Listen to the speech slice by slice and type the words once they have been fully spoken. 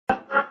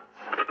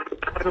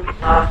DJ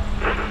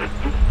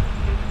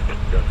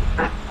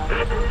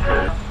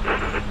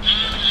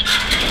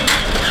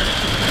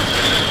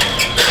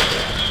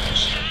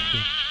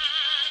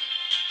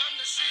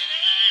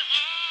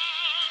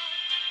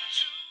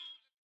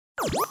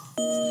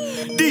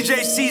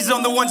C's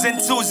on the ones and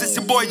twos, it's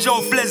your boy Joe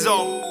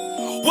Flizzow.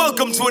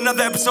 Welcome to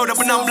another episode of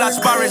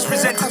Baris,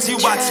 presented to you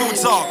by Two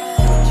Talk.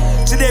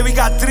 Today we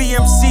got 3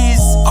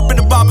 MCs up in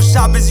the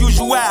barbershop as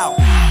usual.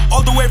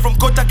 All the way from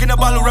Kota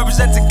Kinabalu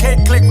representing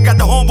K-Click, we got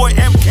the homeboy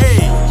MK.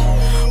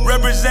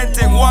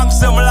 Representing Wang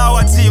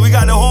Samlawati, we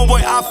got the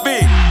homeboy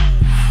Afiq.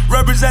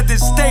 Representing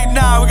State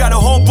Now, we got the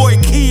homeboy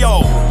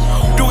QYO.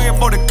 Doing it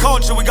for the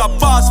culture, we got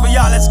bars for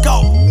y'all, let's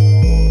go.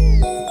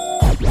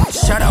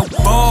 Shout out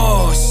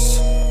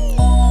boss.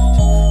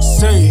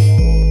 Say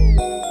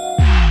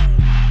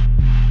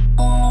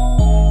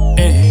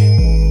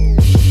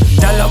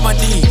dalam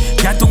mani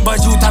gantung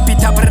baju tapi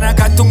tak pernah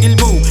gantung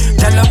ilmu.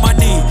 Dalam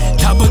mani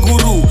tak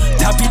berguru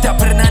tapi tak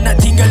pernah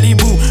nak tinggal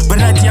ibu.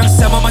 Berat yang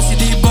sama masih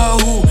di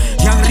bahu,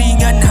 yang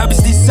ringan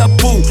habis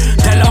disapu.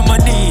 Dalam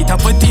mani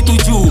tak penting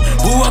tuju,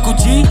 buat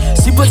kunci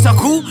simpan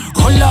saku.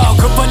 Hold up,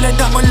 kepala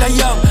nak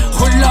melayang.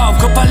 Hold up,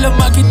 kepala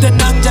makin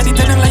tenang. Jadi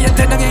tenang layan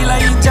tenang yang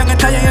lain, jangan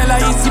tayang yang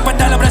lain. Simpan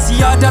dalam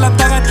rahsia dalam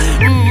tangan.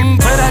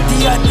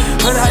 Perhatian,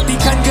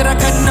 perhatikan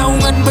gerakan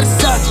naungan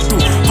bersatu.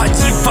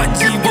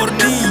 Panci-panci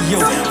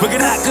Borneo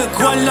bergerak ke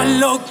Kuala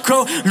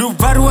Loko. Lu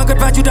baru angkat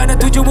baju dan nak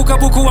tuju muka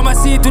buku.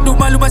 Masih tunduk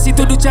malu, masih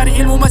tunduk cari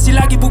ilmu. Masih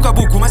lagi buka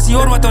buku, masih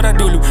hormat orang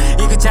dulu.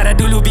 Ikut cara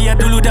dulu, biar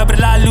dulu dah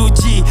berlalu.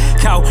 G,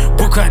 kau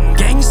bukan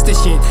gangster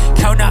shit,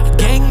 kau nak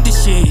gang the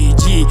shit.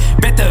 G,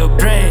 better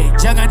break,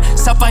 jangan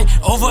sampai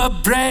over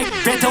break.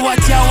 Better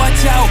watch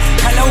out,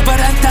 kalau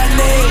barang tak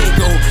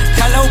lego,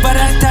 kalau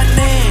barang tak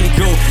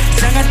nego.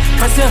 Jangan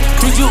paksa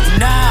tunjuk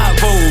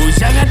nabo,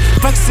 jangan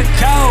paksa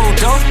kau.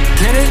 Don't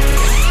get it,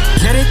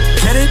 get it,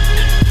 get it.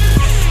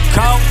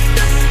 Kau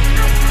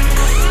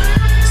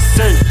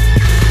say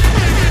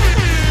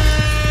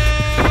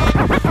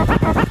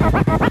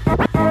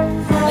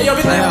hey yo,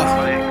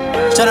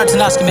 shout out to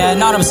Noski, man.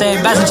 Know what I'm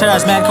saying? Bass and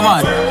Cheddars, man. Come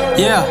on.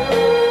 Yeah.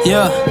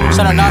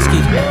 Shout out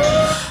Noski.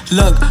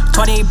 Look,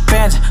 20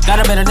 bands,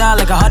 got 'em in it now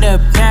like 100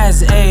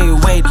 bands. Ayy,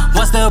 wait,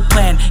 what's the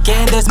plan?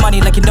 Getting this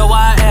money like you know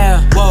I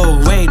am. Whoa,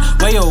 wait,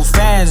 where your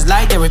fans?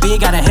 Like Gary B,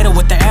 gotta hit it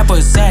with the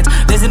ampersand.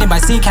 Listening my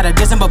scene, kinda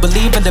distant, but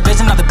believe in the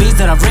vision of the beats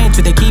that I've ran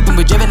to. They keep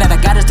me driven, and I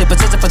gotta stay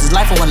persistent for this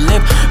life I wanna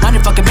live.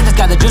 Minding fucking business,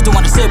 got the juice to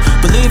wanna sip.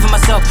 Believe in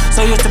myself,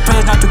 so used to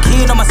praise, not too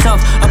keen on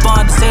myself. Up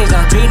on the stage,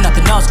 I'm dreaming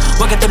nothing else.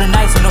 Working through the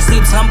nights with no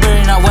sleep,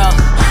 slumbering not well.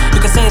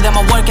 You can say that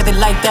my work ethic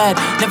like that.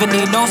 Never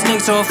need no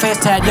snakes or a face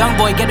tag. Young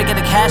boy, get the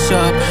cash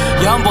up.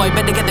 Young boy,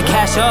 better get the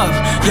cash up.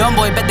 Young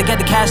boy, better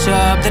get the cash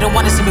up. They don't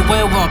wanna see me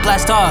where we'll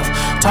blast off.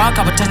 Talk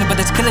competition, but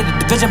it's killing the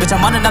division. Bitch,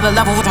 I'm on another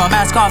level with my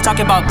mask off.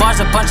 Talking about bars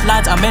and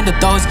punchlines, I'm into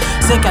those.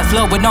 Sick ass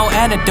flow with no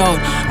antidote.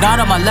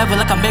 Not on my level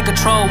like I'm in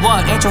control.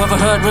 What? Ain't you ever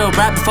heard real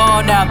rap before?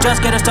 Now I'm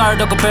just getting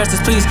started, no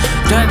comparisons, please.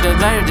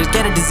 Just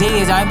get a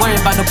disease. I ain't worried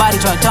about nobody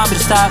trying to tell me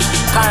to stop.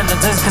 Kinda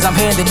this cause I'm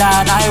here and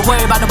not. I ain't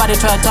worried about nobody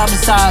trying to tell me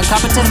to stop.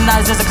 Competition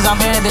is this cause I'm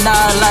here and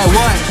not. Like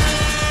what?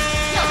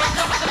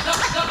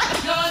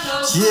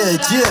 Yeah.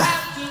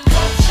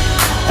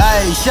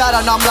 Hey, shout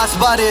out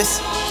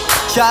Baris.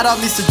 Shout out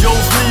Mr. Joe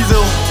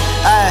Flizzow.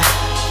 Hey,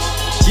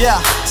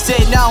 yeah, say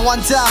it now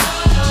one time.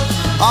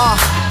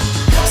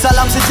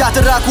 Salam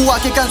sejahtera, aku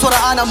wakilkan suara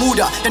anak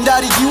muda. Dan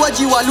dari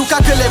jiwa-jiwa luka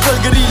ke level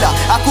gerila.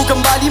 Aku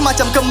kembali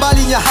macam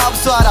kembalinya hab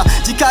suara.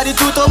 Jika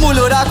ditutup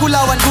mulut aku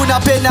lawan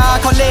guna pena.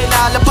 Kau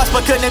lena, lepas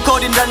berkena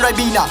kodin dan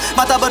Raibina.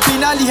 Mata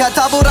berpina, lihat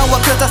taburan wak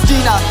kertas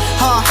Cina.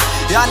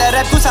 Yang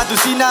rapku satu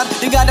sinar,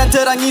 dengar dan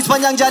terangi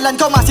sepanjang jalan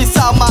kau masih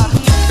samar.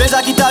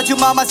 Beza kita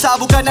cuma masa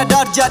bukan ada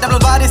darjat.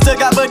 Dalam baris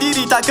tegak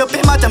berdiri tak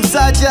kepek macam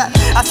saja.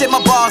 Asyik my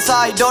boss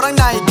side, dorang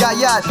naik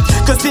gayat.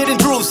 Conspiring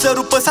truth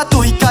serupa satu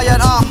hikayat.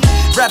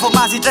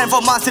 Reformasi,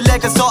 transformasi,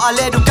 leka soal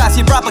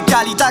edukasi. Berapa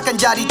kali takkan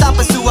jadi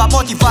tanpa suap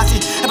motivasi.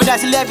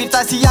 Evidence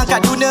levitasi yang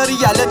kaduna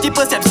reality.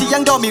 Persepsi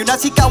yang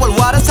dominasi kawal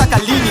waras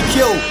akan limit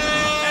yo.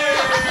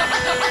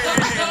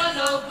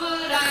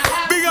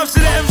 big ups to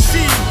the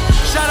MC.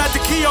 Shout out to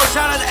QYO,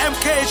 shout out to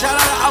MK, shout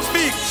out to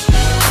Afiq.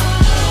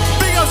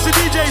 Big ups to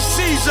DJ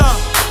Caesar.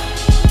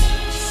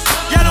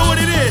 Y'all know what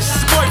it is, it's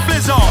your boy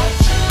Flizzow.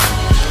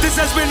 This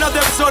has been another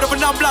episode of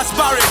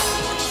Baris.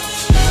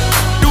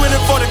 Doing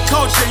it for the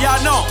culture,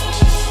 y'all know.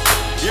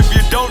 If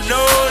you don't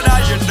know, now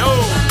you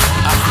know.